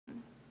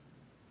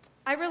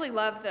I really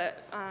love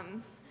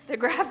the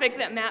graphic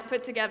that Matt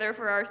put together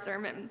for our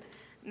sermon.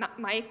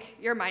 Mike,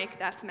 you're Mike,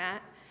 that's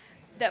Matt.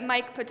 That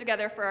Mike put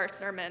together for our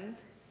sermon.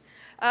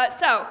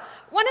 So,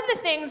 one of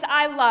the things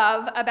I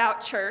love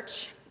about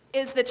church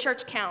is the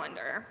church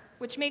calendar,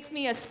 which makes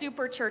me a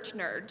super church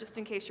nerd, just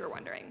in case you're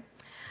wondering.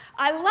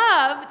 I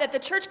love that the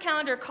church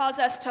calendar calls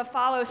us to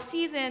follow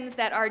seasons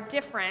that are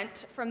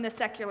different from the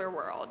secular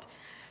world.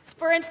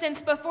 For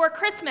instance, before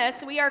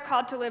Christmas, we are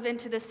called to live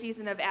into the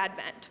season of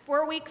Advent,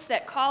 4 weeks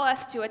that call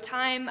us to a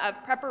time of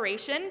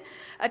preparation,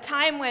 a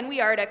time when we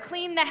are to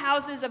clean the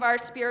houses of our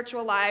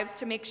spiritual lives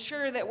to make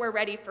sure that we're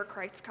ready for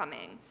Christ's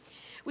coming.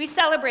 We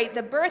celebrate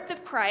the birth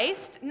of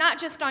Christ, not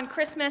just on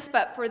Christmas,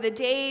 but for the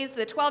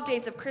 12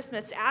 days of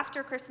Christmas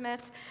after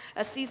Christmas,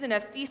 a season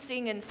of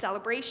feasting and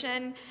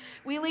celebration.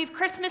 We leave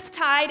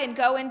Christmastide and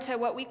go into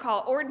what we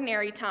call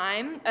ordinary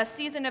time, a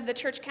season of the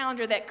church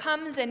calendar that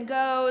comes and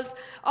goes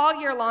all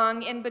year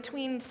long in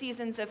between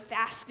seasons of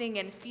fasting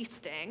and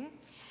feasting.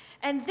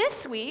 And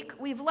this week,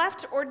 we've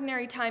left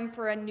ordinary time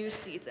for a new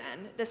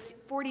season, the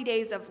 40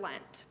 days of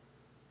Lent.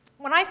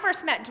 When I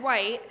first met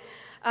Dwight,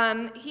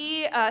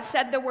 he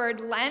said the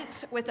word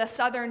Lent with a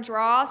southern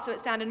drawl, so it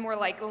sounded more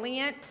like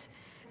Lent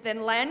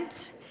than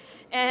Lent.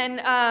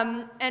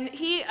 And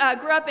he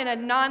grew up in a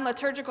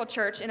non-liturgical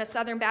church, in a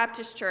Southern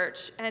Baptist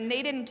church, and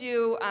they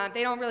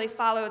don't really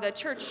follow the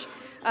church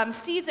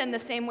season the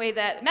same way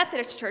that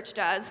Methodist church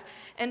does.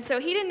 And so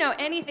he didn't know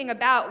anything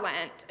about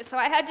Lent. So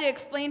I had to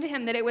explain to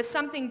him that it was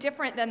something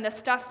different than the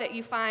stuff that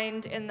you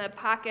find in the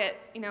pocket,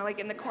 like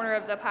in the corner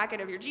of the pocket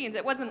of your jeans.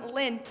 It wasn't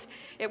lint,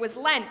 it was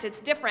Lent. It's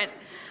different.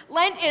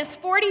 Lent is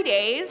 40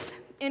 days.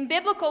 In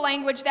biblical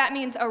language, that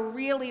means a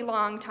really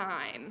long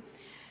time.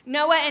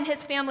 Noah and his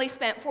family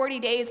spent 40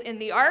 days in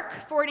the ark,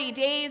 40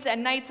 days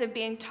and nights of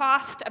being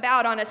tossed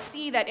about on a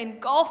sea that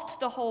engulfed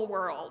the whole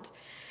world.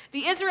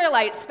 The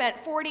Israelites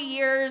spent 40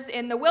 years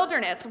in the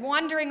wilderness,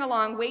 wandering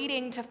along,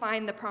 waiting to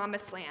find the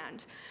promised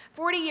land.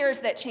 40 years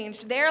that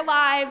changed their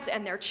lives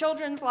and their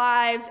children's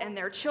lives and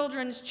their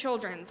children's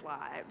children's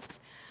lives.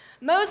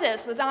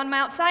 Moses was on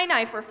Mount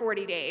Sinai for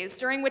 40 days,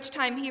 during which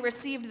time he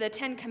received the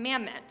 10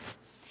 Commandments.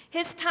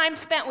 His time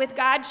spent with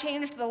God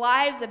changed the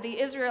lives of the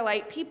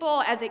Israelite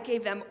people as it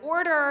gave them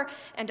order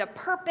and a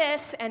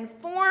purpose and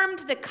formed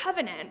the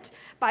covenant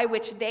by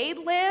which they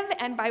live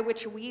and by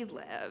which we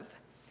live.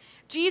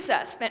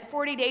 Jesus spent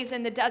 40 days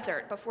in the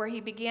desert before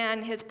he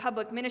began his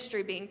public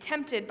ministry, being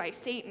tempted by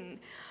Satan.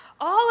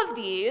 All of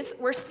these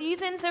were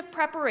seasons of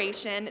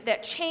preparation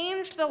that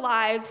changed the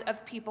lives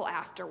of people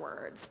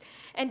afterwards.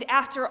 And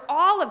after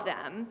all of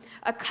them,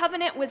 a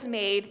covenant was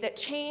made that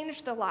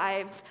changed the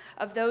lives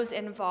of those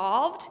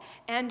involved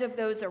and of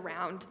those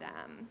around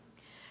them.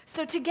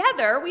 So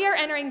together, we are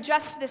entering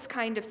just this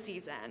kind of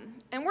season.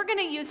 And we're going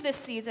to use this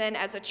season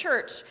as a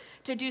church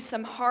to do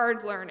some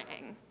hard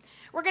learning.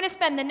 We're going to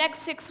spend the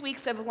next 6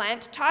 weeks of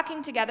Lent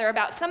talking together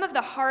about some of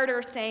the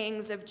harder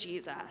sayings of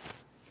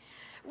Jesus.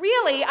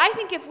 Really, I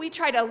think if we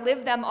try to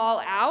live them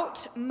all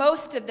out,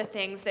 most of the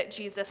things that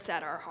Jesus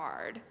said are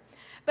hard.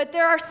 But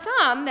there are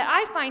some that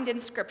I find in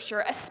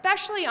Scripture,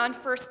 especially on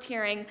first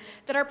hearing,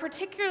 that are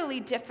particularly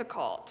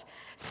difficult.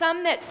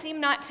 Some that seem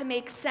not to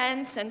make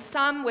sense, and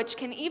some which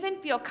can even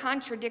feel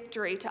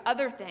contradictory to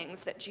other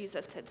things that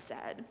Jesus had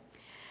said.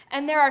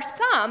 And there are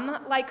some,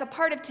 like a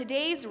part of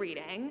today's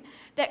reading,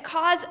 that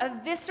cause a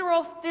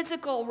visceral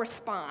physical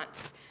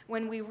response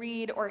when we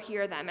read or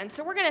hear them. And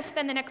so we're going to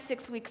spend the next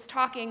 6 weeks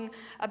talking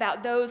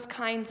about those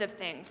kinds of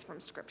things from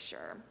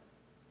Scripture.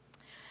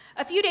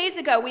 A few days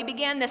ago, we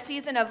began the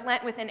season of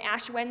Lent with an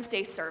Ash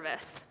Wednesday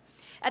service.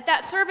 At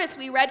that service,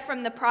 we read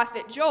from the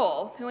prophet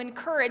Joel, who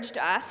encouraged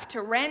us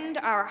to rend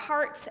our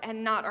hearts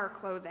and not our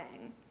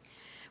clothing.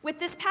 With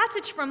this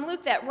passage from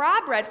Luke that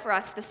Rob read for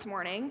us this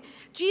morning,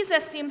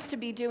 Jesus seems to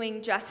be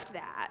doing just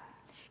that.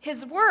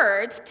 His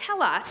words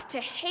tell us to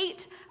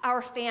hate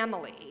our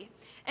family.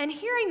 And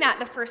hearing that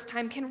the first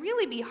time can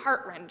really be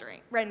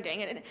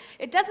heart-rending, and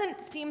it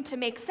doesn't seem to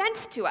make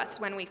sense to us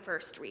when we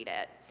first read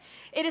it.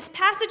 It is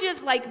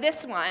passages like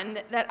this one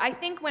that I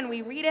think when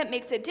we read it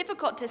makes it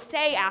difficult to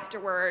say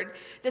afterward,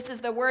 this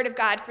is the word of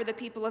God for the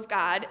people of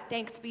God,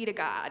 thanks be to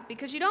God.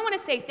 Because you don't want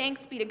to say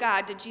thanks be to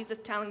God to Jesus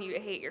telling you to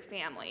hate your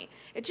family.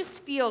 It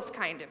just feels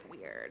kind of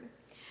weird.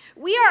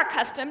 We are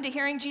accustomed to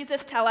hearing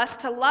Jesus tell us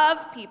to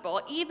love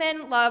people,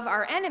 even love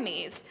our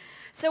enemies.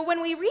 So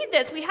when we read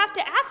this, we have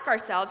to ask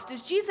ourselves,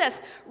 does Jesus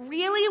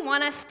really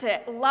want us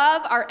to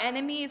love our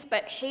enemies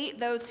but hate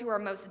those who are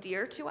most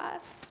dear to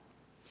us?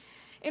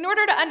 In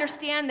order to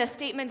understand the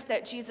statements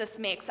that Jesus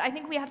makes, I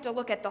think we have to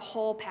look at the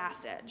whole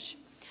passage.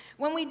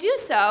 When we do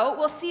so,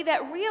 we'll see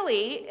that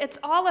really it's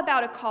all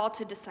about a call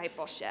to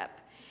discipleship.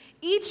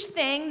 Each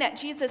thing that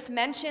Jesus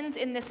mentions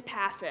in this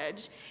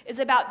passage is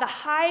about the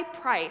high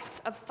price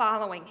of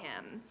following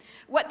him,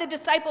 what the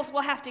disciples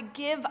will have to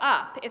give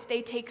up if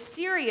they take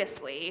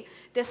seriously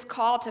this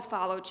call to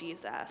follow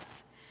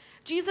Jesus.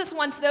 Jesus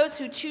wants those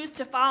who choose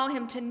to follow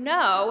him to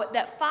know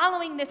that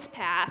following this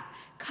path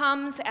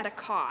comes at a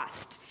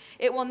cost.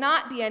 It will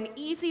not be an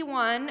easy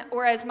one,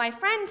 or as my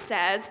friend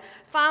says,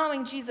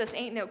 following Jesus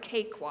ain't no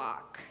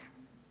cakewalk.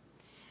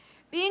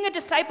 Being a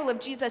disciple of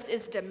Jesus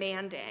is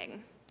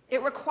demanding.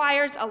 It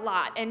requires a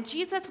lot, and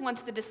Jesus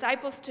wants the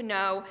disciples to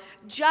know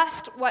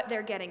just what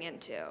they're getting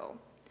into.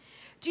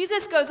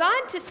 Jesus goes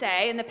on to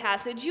say in the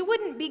passage, you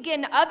wouldn't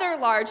begin other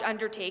large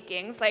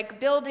undertakings like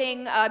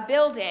building a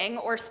building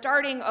or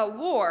starting a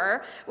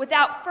war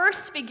without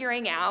first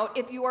figuring out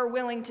if you are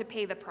willing to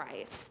pay the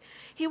price.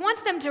 He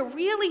wants them to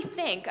really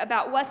think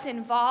about what's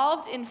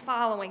involved in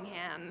following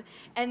him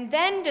and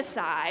then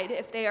decide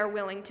if they are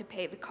willing to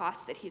pay the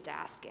cost that he's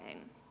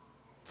asking.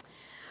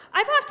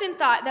 I've often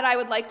thought that I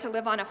would like to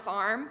live on a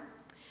farm.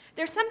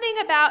 There's something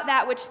about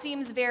that which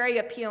seems very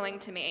appealing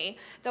to me.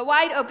 The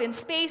wide open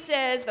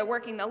spaces, the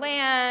working the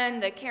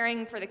land, the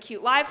caring for the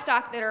cute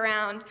livestock that are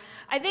around.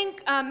 I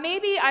think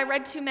maybe I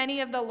read too many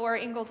of the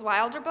Laura Ingalls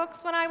Wilder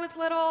books when I was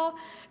little,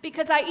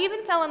 because I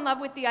even fell in love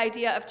with the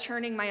idea of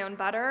churning my own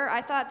butter.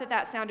 I thought that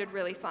that sounded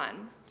really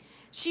fun.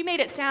 She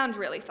made it sound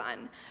really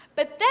fun.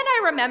 But then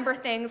I remember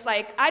things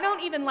like, I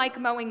don't even like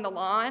mowing the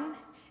lawn.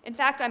 In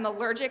fact, I'm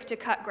allergic to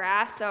cut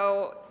grass,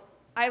 so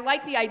I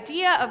like the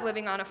idea of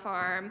living on a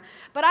farm,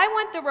 but I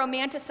want the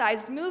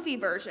romanticized movie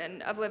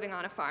version of living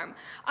on a farm.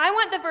 I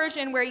want the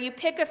version where you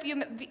pick a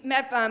few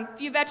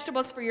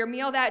vegetables for your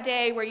meal that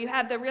day, where you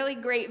have the really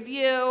great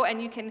view,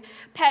 and you can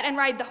pet and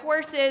ride the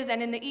horses,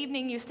 and in the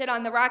evening you sit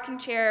on the rocking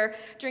chair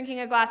drinking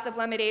a glass of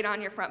lemonade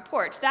on your front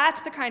porch. That's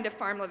the kind of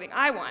farm living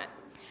I want.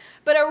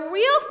 But a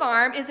real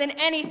farm isn't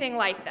anything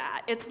like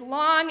that. It's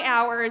long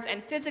hours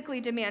and physically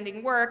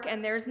demanding work,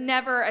 and there's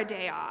never a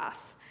day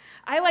off.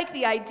 I like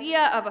the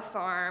idea of a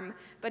farm,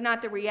 but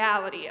not the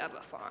reality of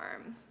a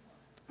farm.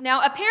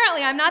 Now,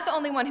 apparently, I'm not the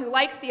only one who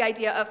likes the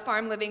idea of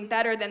farm living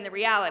better than the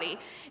reality.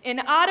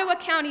 In Ottawa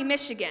County,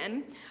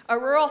 Michigan, a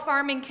rural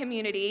farming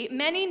community,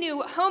 many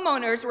new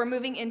homeowners were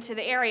moving into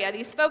the area.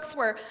 These folks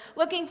were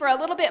looking for a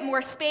little bit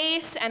more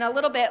space and a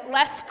little bit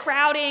less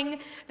crowding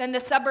than the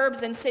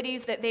suburbs and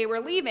cities that they were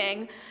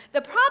leaving.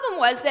 The problem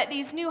was that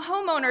these new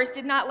homeowners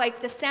did not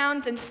like the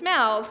sounds and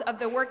smells of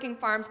the working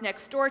farms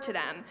next door to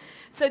them.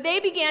 So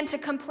they began to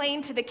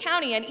complain to the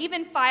county and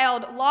even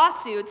filed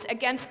lawsuits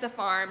against the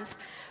farms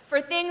for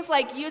things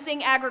like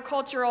using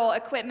agricultural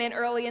equipment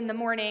early in the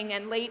morning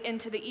and late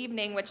into the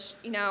evening, which,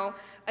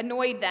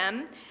 annoyed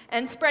them,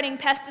 and spreading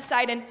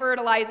pesticide and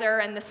fertilizer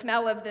and the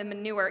smell of the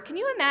manure. Can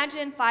you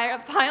imagine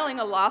filing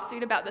a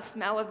lawsuit about the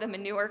smell of the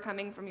manure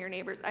coming from your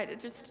neighbors?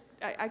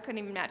 I couldn't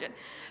even imagine.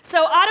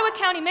 So Ottawa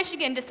County,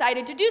 Michigan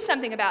decided to do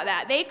something about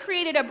that. They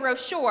created a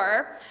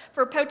brochure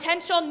for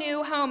potential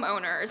new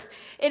homeowners.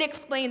 It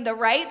explained the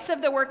rights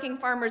of the working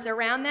farmers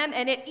around them,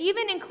 and it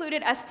even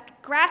included a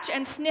scratch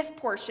and sniff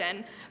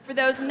portion for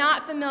those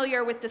not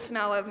familiar with the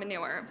smell of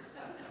manure.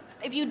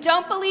 If you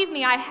don't believe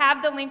me, I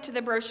have the link to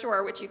the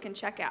brochure, which you can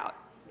check out.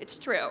 It's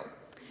true.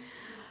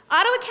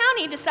 Ottawa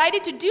County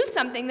decided to do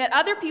something that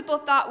other people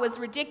thought was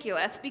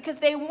ridiculous because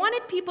they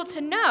wanted people to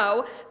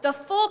know the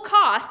full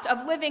cost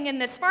of living in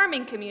this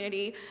farming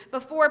community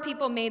before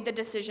people made the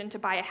decision to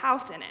buy a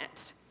house in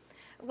it.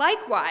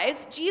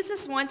 Likewise,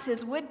 Jesus wants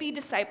his would-be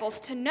disciples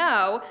to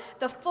know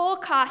the full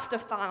cost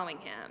of following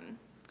him.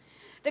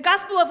 The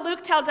Gospel of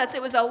Luke tells us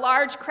it was a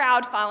large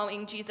crowd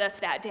following Jesus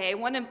that day.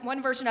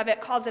 One version of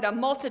it calls it a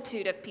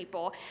multitude of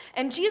people.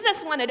 And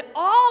Jesus wanted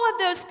all of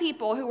those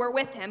people who were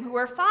with him, who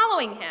were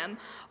following him,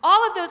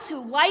 all of those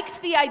who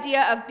liked the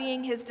idea of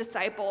being his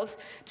disciples,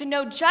 to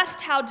know just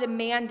how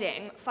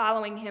demanding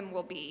following him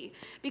will be.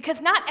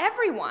 Because not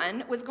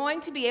everyone was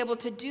going to be able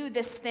to do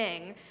this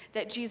thing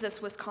that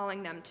Jesus was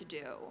calling them to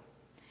do.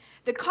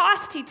 The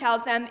cost, he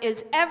tells them,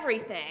 is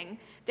everything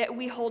that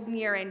we hold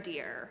near and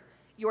dear.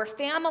 Your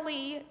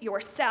family,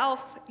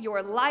 yourself,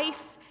 your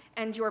life,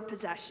 and your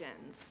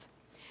possessions.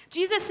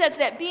 Jesus says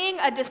that being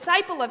a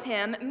disciple of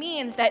him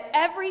means that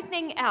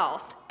everything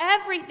else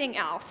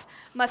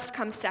must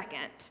come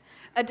second.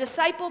 A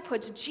disciple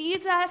puts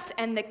Jesus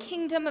and the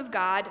kingdom of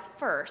God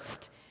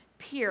first,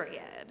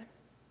 period.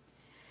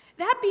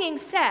 That being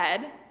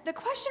said, the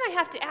question I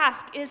have to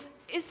ask is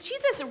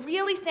Jesus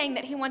really saying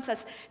that he wants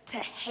us to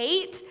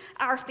hate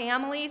our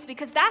families?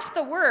 Because that's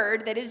the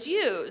word that is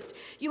used.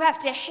 You have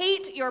to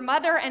hate your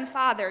mother and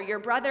father, your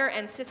brother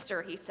and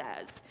sister, he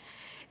says.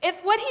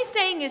 If what he's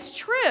saying is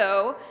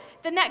true,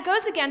 then that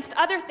goes against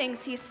other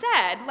things he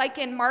said, like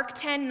in Mark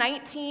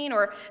 10:19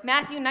 or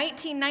Matthew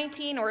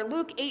 19:19 or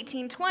Luke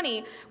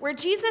 18:20, where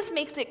Jesus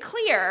makes it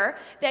clear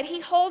that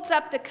he holds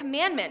up the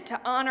commandment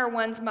to honor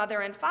one's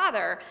mother and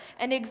father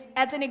and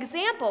as an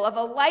example of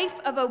a life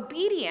of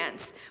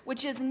obedience,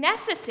 which is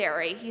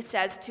necessary, he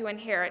says, to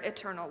inherit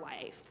eternal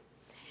life.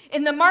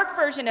 In the Mark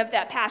version of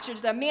that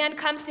passage, the man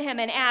comes to him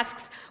and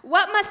asks,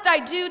 "What must I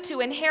do to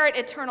inherit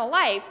eternal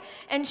life?"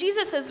 And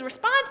Jesus'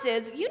 response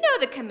is, you know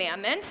the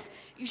commandments.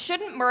 You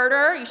shouldn't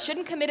murder, you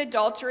shouldn't commit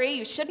adultery,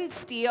 you shouldn't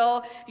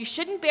steal, you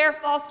shouldn't bear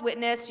false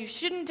witness, you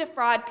shouldn't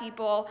defraud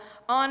people,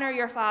 honor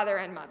your father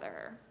and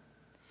mother.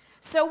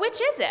 So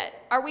which is it?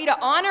 Are we to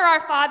honor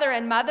our father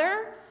and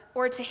mother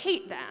or to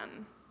hate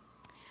them?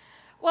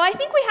 Well, I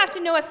think we have to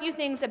know a few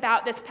things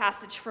about this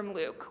passage from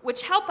Luke,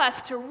 which help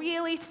us to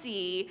really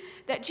see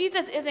that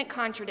Jesus isn't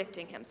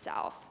contradicting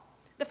himself.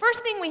 The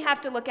first thing we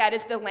have to look at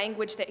is the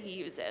language that he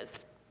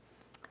uses.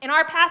 In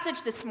our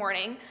passage this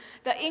morning,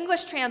 the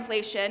English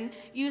translation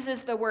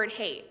uses the word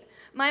hate.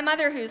 My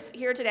mother, who's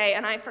here today,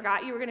 and I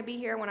forgot you were going to be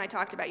here when I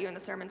talked about you in the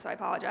sermon, so I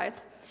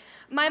apologize.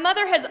 My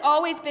mother has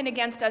always been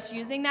against us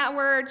using that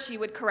word. She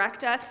would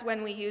correct us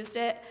when we used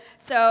it.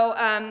 So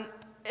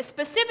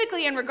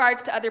specifically in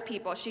regards to other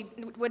people, she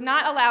would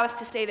not allow us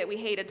to say that we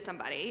hated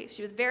somebody.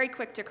 She was very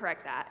quick to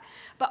correct that.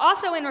 But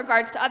also in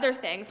regards to other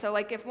things. So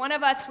like if one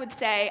of us would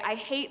say, I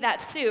hate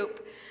that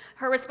soup,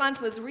 her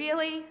response was,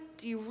 really?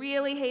 Do you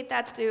really hate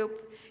that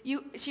soup?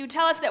 She would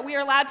tell us that we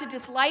are allowed to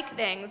dislike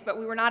things, but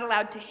we were not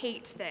allowed to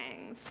hate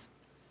things.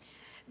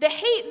 The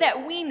hate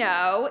that we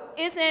know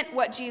isn't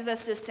what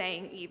Jesus is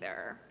saying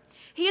either.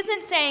 He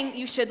isn't saying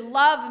you should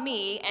love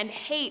me and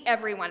hate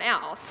everyone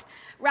else.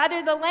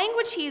 Rather, the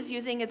language he's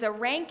using is a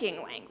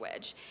ranking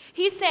language.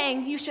 He's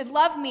saying you should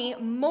love me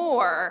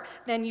more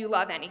than you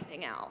love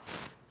anything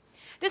else.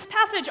 This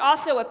passage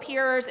also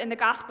appears in the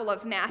Gospel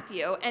of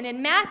Matthew, and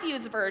in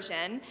Matthew's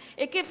version,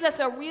 it gives us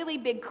a really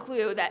big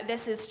clue that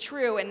this is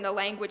true in the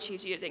language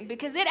he's using,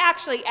 because it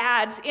actually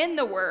adds in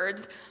the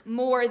words,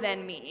 more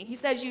than me. He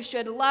says you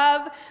should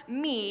love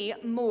me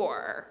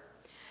more.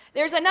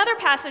 There's another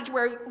passage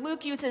where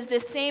Luke uses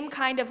this same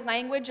kind of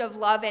language of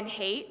love and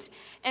hate,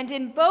 and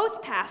in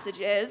both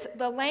passages,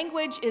 the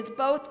language is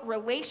both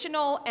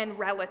relational and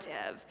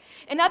relative.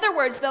 In other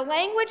words, the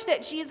language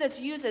that Jesus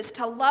uses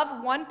to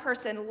love one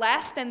person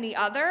less than the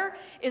other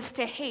is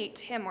to hate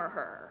him or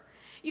her.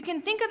 You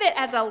can think of it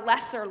as a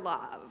lesser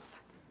love.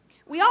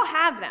 We all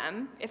have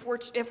them if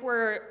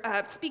we're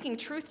speaking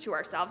truth to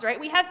ourselves, right?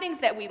 We have things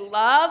that we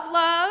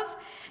love,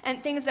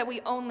 and things that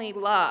we only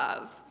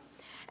love.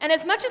 And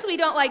as much as we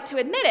don't like to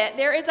admit it,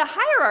 there is a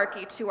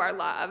hierarchy to our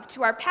love,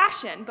 to our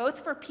passion,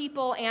 both for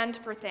people and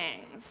for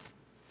things.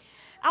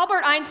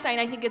 Albert Einstein,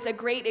 I think, is a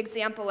great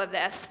example of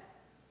this.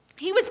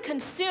 He was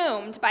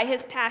consumed by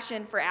his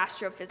passion for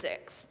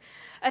astrophysics.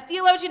 A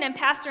theologian and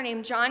pastor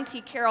named John T.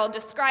 Carroll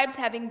describes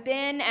having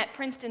been at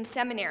Princeton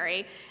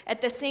Seminary at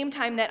the same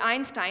time that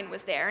Einstein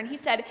was there. And he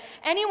said,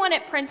 anyone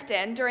at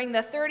Princeton during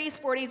the 30s,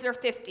 40s, or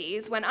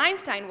 50s, when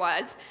Einstein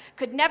was,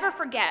 could never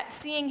forget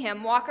seeing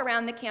him walk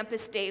around the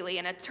campus daily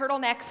in a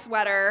turtleneck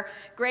sweater,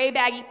 gray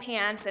baggy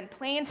pants, and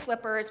plain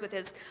slippers with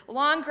his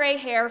long gray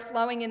hair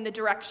flowing in the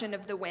direction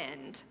of the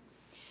wind.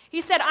 He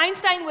said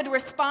Einstein would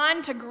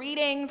respond to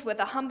greetings with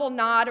a humble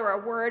nod or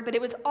a word, but it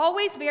was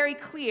always very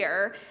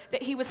clear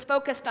that he was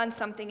focused on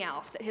something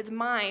else, that his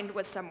mind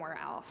was somewhere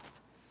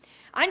else.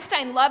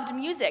 Einstein loved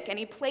music, and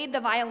he played the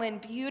violin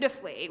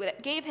beautifully.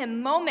 It gave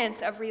him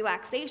moments of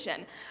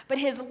relaxation. But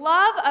his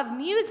love of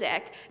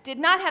music did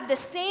not have the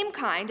same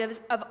kind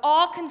of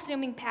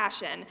all-consuming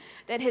passion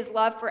that his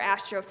love for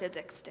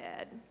astrophysics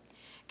did.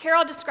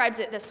 Carroll describes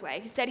it this way.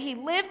 He said he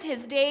lived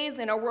his days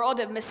in a world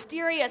of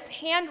mysterious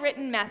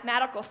handwritten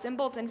mathematical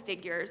symbols and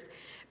figures,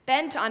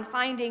 bent on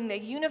finding the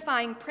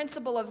unifying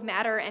principle of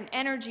matter and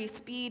energy,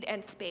 speed,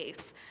 and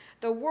space.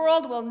 The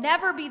world will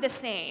never be the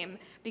same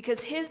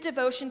because his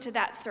devotion to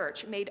that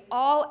search made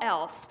all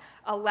else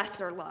a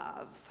lesser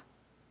love.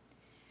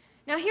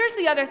 Now here's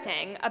the other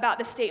thing about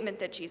the statement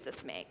that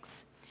Jesus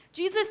makes.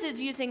 Jesus is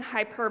using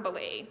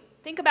hyperbole.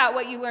 Think about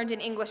what you learned in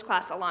English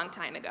class a long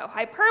time ago.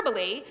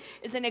 Hyperbole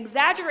is an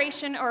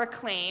exaggeration or a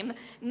claim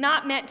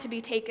not meant to be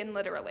taken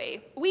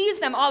literally. We use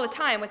them all the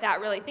time without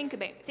really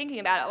thinking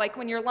about it. Like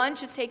when your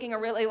lunch is taking a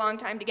really long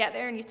time to get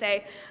there and you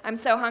say, I'm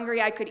so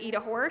hungry I could eat a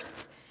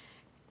horse.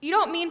 You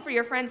don't mean for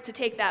your friends to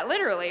take that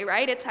literally,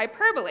 right? It's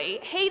hyperbole.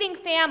 Hating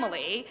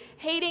family,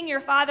 hating your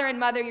father and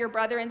mother, your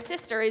brother and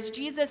sister is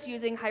Jesus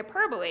using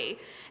hyperbole.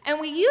 And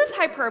we use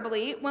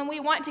hyperbole when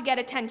we want to get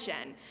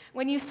attention.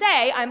 When you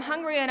say, I'm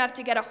hungry enough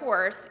to get a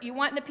horse, you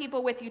want the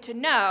people with you to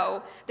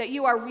know that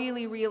you are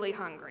really, really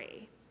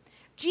hungry.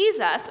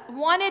 Jesus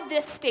wanted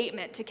this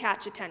statement to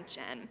catch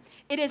attention.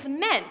 It is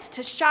meant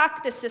to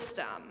shock the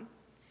system.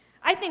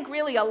 I think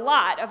really a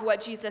lot of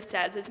what Jesus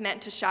says is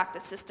meant to shock the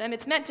system.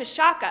 It's meant to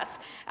shock us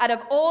out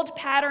of old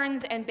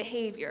patterns and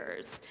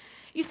behaviors.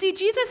 You see,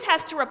 Jesus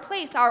has to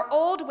replace our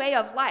old way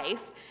of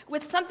life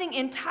with something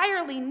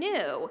entirely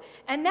new,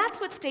 and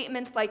that's what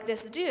statements like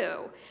this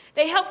do.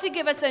 They help to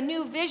give us a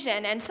new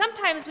vision, and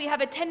sometimes we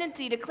have a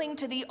tendency to cling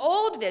to the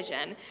old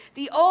vision,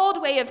 the old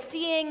way of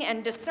seeing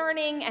and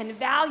discerning and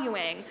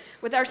valuing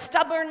with our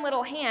stubborn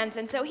little hands,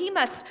 and so he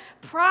must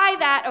pry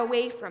that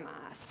away from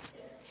us.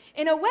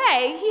 In a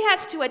way, he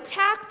has to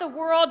attack the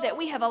world that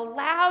we have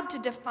allowed to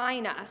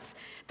define us,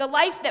 the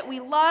life that we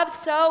love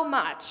so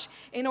much,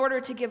 in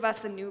order to give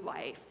us a new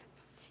life.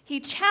 He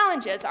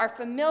challenges our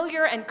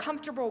familiar and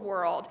comfortable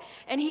world,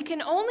 and he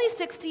can only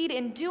succeed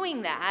in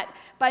doing that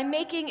by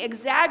making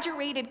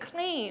exaggerated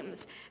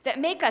claims that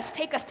make us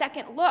take a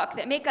second look,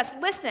 that make us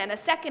listen a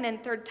second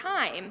and third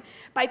time,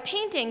 by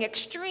painting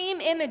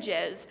extreme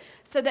images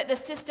so that the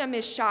system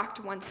is shocked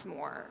once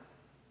more.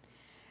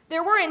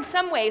 There were in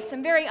some ways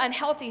some very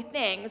unhealthy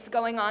things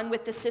going on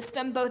with the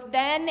system, both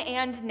then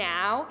and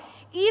now,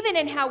 even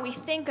in how we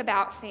think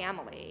about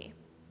family.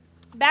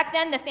 Back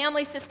then, the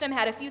family system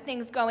had a few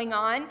things going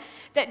on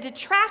that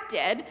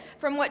detracted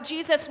from what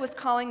Jesus was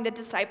calling the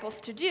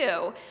disciples to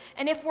do.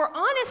 And if we're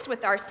honest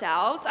with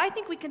ourselves, I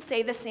think we can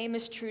say the same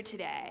is true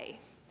today.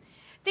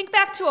 Think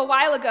back to a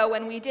while ago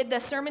when we did the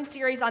sermon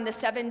series on the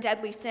 7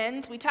 deadly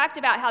sins. We talked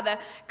about how the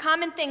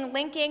common thing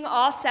linking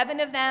all 7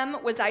 of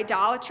them was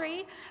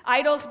idolatry,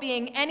 idols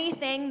being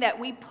anything that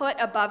we put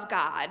above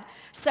God.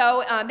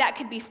 So that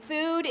could be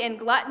food and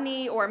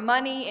gluttony or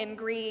money and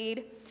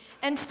greed.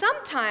 And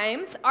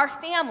sometimes our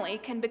family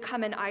can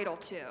become an idol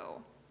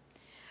too.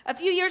 A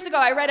few years ago,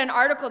 I read an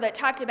article that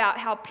talked about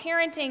how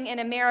parenting in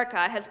America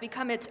has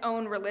become its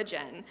own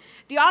religion.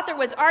 The author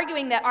was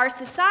arguing that our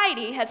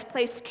society has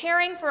placed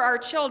caring for our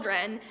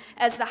children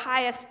as the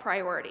highest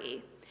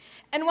priority.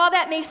 And while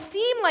that may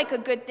seem like a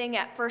good thing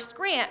at first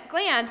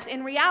glance,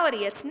 in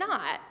reality it's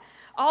not.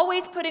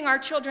 Always putting our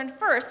children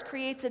first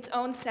creates its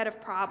own set of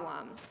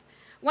problems.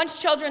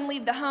 Once children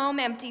leave the home,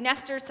 empty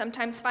nesters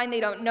sometimes find they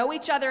don't know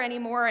each other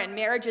anymore and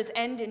marriages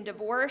end in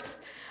divorce.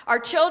 Our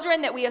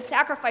children that we have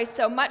sacrificed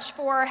so much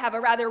for have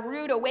a rather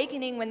rude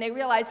awakening when they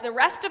realize the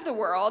rest of the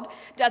world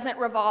doesn't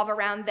revolve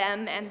around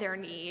them and their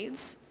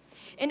needs.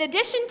 In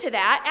addition to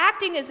that,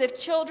 acting as if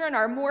children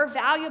are more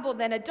valuable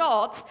than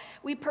adults,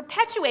 we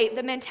perpetuate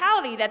the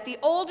mentality that the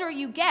older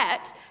you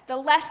get, the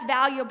less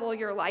valuable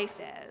your life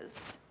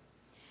is.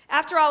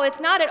 After all, it's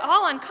not at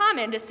all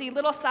uncommon to see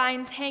little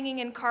signs hanging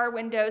in car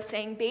windows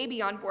saying baby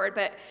on board,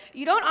 but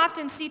you don't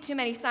often see too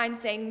many signs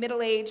saying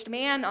middle-aged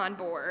man on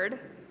board,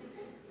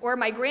 or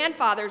my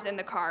grandfather's in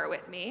the car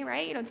with me,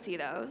 right? You don't see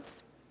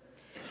those.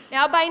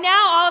 Now, by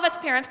now, all of us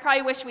parents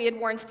probably wish we had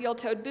worn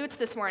steel-toed boots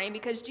this morning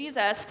because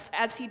Jesus,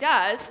 as he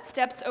does,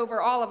 steps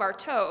over all of our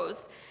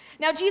toes.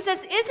 Now, Jesus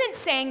isn't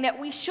saying that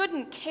we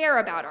shouldn't care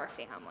about our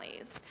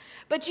families,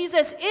 but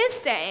Jesus is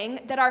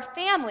saying that our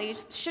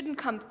families shouldn't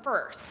come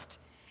first.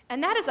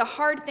 And that is a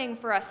hard thing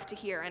for us to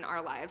hear in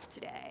our lives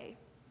today.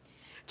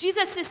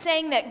 Jesus is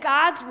saying that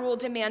God's rule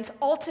demands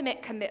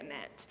ultimate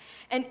commitment.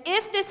 And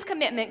if this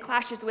commitment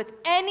clashes with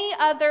any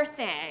other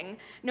thing,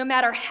 no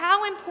matter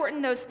how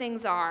important those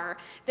things are,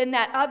 then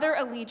that other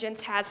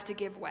allegiance has to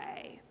give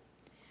way.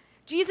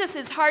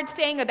 Jesus' hard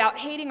saying about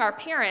hating our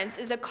parents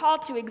is a call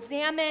to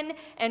examine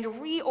and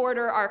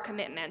reorder our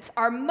commitments,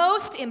 our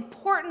most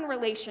important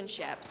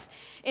relationships,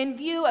 in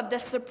view of the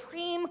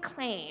supreme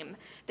claim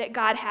that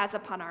God has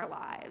upon our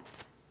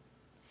lives.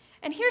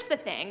 And here's the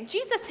thing,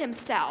 Jesus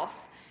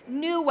himself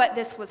knew what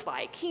this was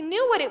like. He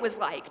knew what it was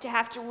like to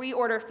have to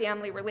reorder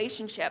family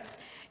relationships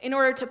in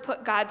order to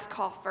put God's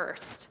call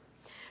first.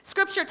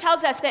 Scripture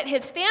tells us that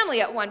his family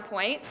at one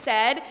point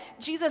said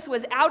Jesus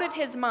was out of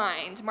his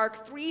mind,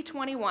 Mark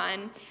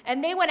 3:21,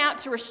 and they went out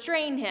to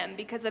restrain him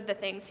because of the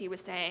things he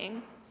was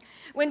saying.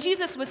 When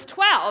Jesus was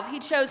 12, he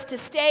chose to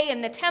stay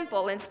in the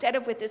temple instead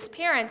of with his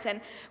parents,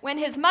 and when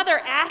his mother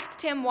asked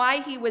him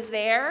why he was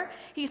there,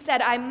 he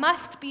said, "I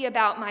must be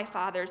about my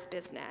Father's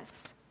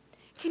business."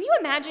 Can you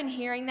imagine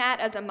hearing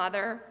that as a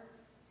mother?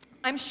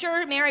 I'm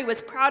sure Mary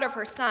was proud of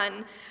her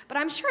son, but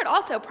I'm sure it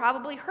also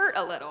probably hurt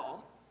a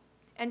little.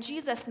 And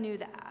Jesus knew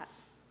that.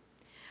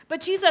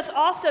 But Jesus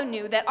also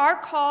knew that our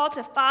call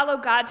to follow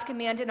God's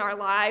command in our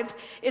lives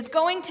is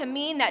going to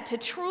mean that to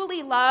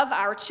truly love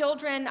our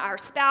children, our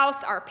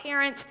spouse, our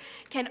parents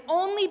can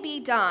only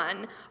be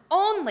done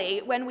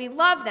only when we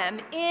love them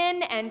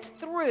in and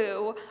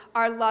through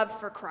our love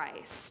for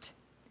Christ.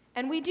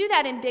 And we do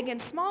that in big and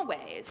small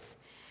ways.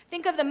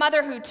 Think of the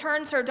mother who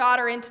turns her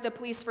daughter into the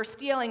police for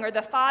stealing, or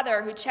the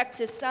father who checks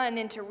his son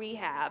into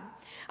rehab.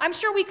 I'm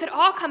sure we could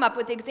all come up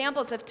with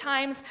examples of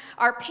times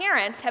our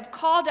parents have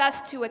called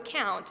us to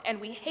account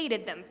and we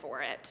hated them for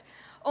it,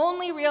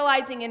 only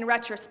realizing in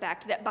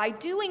retrospect that by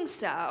doing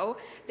so,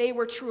 they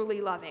were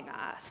truly loving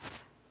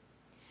us.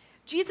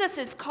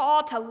 Jesus'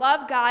 call to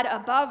love God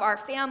above our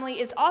family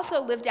is also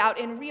lived out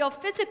in real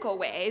physical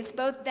ways,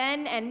 both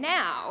then and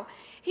now.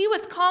 He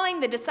was calling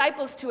the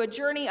disciples to a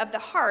journey of the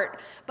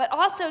heart, but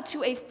also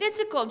to a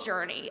physical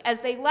journey as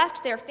they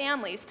left their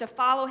families to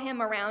follow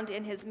him around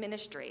in his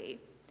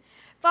ministry.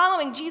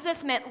 Following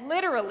Jesus meant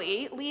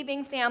literally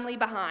leaving family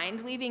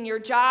behind, leaving your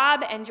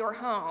job and your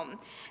home.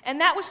 And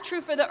that was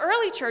true for the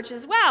early church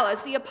as well,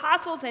 as the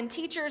apostles and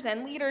teachers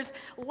and leaders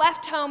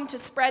left home to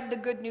spread the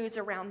good news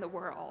around the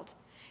world.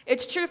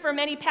 It's true for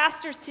many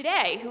pastors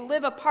today who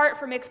live apart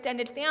from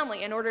extended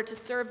family in order to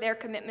serve their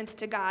commitments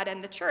to God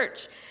and the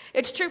church.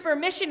 It's true for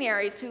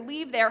missionaries who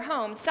leave their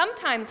homes,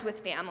 sometimes with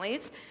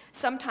families,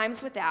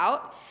 sometimes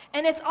without.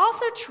 And it's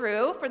also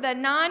true for the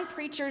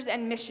non-preachers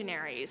and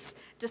missionaries,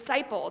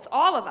 disciples,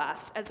 all of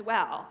us as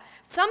well.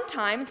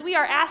 Sometimes we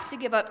are asked to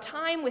give up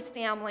time with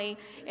family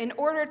in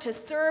order to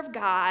serve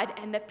God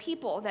and the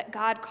people that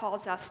God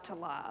calls us to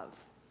love.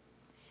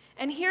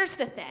 And here's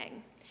the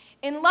thing.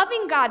 In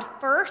loving God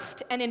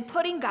first and in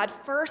putting God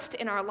first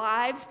in our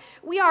lives,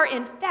 we are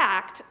in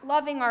fact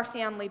loving our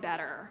family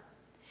better.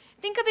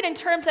 Think of it in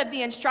terms of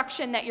the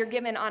instruction that you're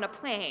given on a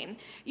plane.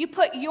 You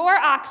put your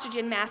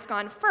oxygen mask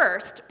on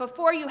first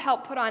before you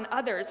help put on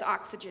others'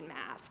 oxygen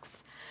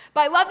masks.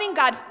 By loving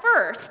God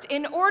first,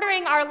 in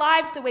ordering our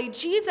lives the way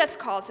Jesus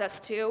calls us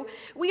to,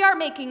 we are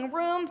making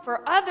room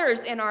for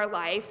others in our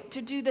life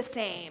to do the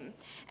same.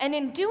 And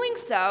in doing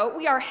so,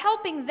 we are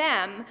helping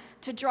them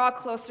to draw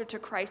closer to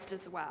Christ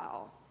as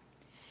well.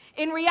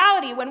 In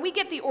reality, when we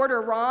get the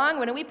order wrong,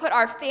 when we put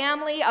our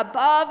family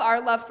above our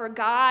love for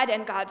God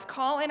and God's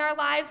call in our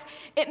lives,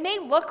 it may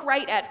look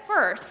right at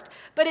first,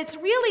 but it's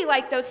really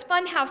like those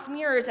funhouse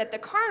mirrors at the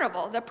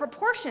carnival. The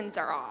proportions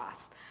are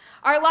off.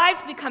 Our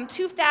lives become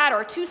too fat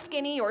or too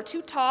skinny or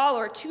too tall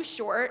or too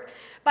short.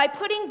 By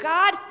putting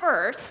God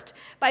first,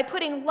 by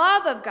putting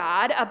love of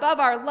God above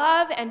our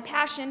love and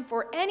passion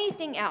for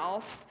anything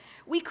else,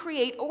 we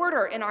create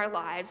order in our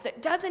lives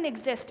that doesn't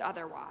exist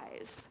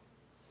otherwise.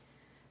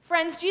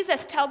 Friends,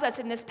 Jesus tells us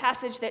in this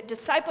passage that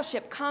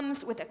discipleship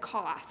comes with a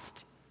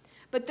cost.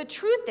 But the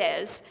truth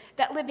is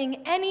that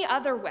living any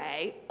other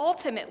way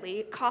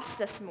ultimately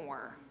costs us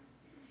more.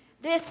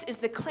 This is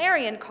the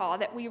clarion call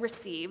that we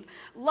receive.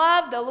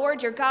 Love the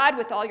Lord your God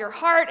with all your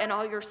heart and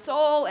all your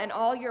soul and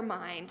all your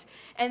mind.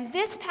 And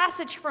this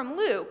passage from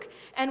Luke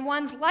and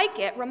ones like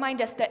it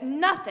remind us that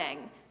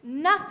nothing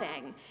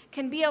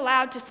can be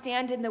allowed to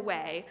stand in the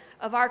way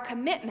of our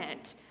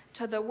commitment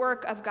to the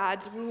work of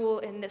God's rule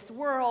in this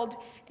world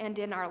and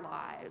in our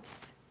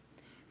lives.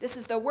 This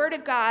is the word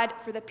of God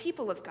for the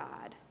people of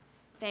God.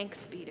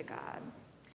 Thanks be to God.